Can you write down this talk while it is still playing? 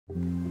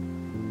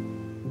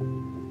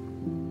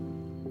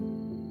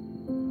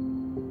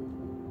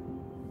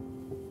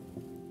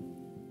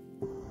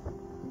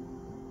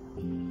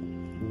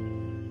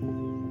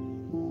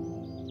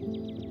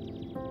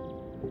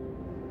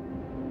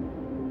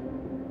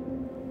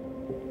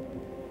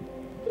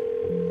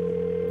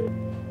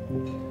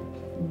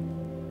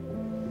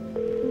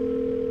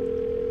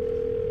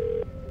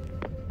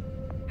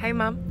Hey,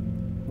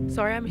 Mum.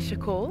 Sorry I missed your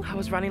call. I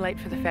was running late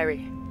for the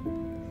ferry.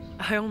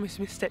 I almost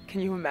missed it.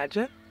 Can you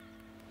imagine?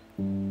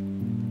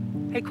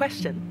 Hey,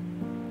 question.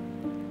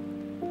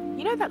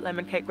 You know that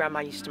lemon cake Grandma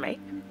used to make?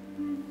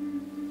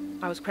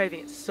 I was craving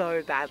it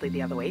so badly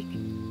the other week.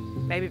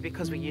 Maybe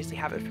because we usually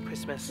have it for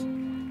Christmas.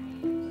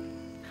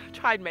 I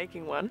tried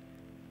making one.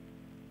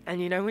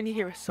 And you know when you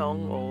hear a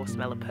song or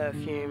smell a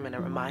perfume and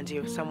it reminds you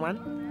of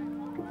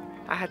someone?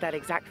 I had that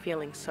exact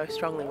feeling so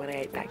strongly when I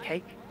ate that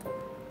cake.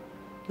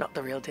 Not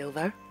the real deal,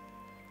 though.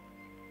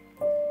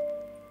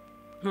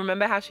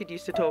 Remember how she'd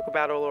used to talk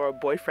about all her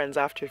boyfriends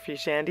after a few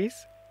shandies?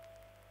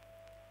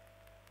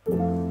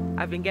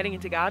 I've been getting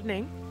into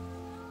gardening.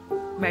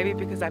 Maybe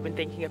because I've been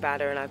thinking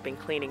about her and I've been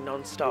cleaning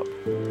non-stop.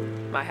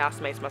 My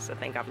housemates must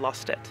think I've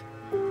lost it.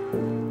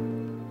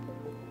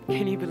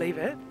 Can you believe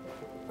it?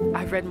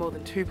 I've read more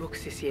than 2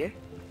 books this year.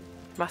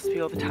 Must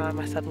be all the time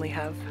I suddenly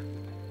have.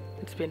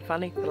 It's been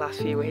funny the last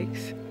few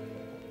weeks.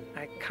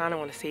 I kind of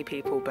want to see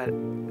people, but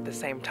at the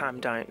same time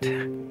don't.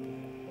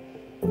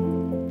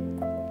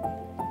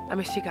 I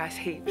miss you guys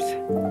heaps.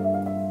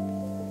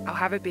 I'll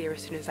have a beer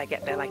as soon as I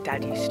get there like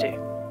Dad used to.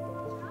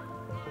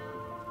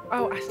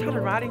 Oh, I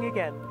started writing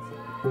again.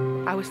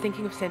 I was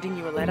thinking of sending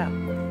you a letter.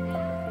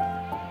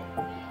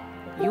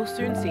 You'll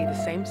soon see the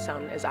same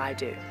sun as I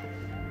do.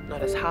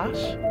 Not as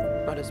harsh,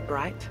 not as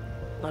bright,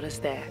 not as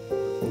there.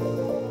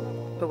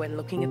 But when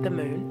looking at the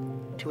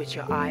moon, to which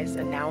your eyes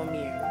are now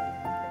immune,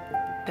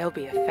 there'll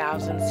be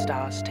 1,000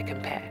 stars to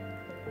compare.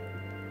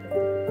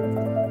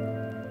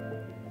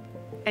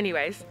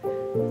 Anyways,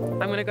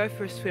 I'm gonna go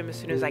for a swim as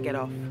soon as I get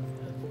off.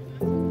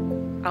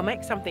 I'll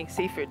make something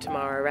seafood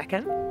tomorrow, I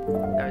reckon.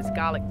 Those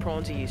garlic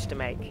prawns you used to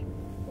make.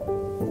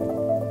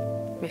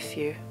 Miss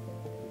you.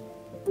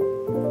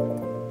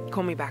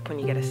 Call me back when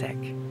you get a sec.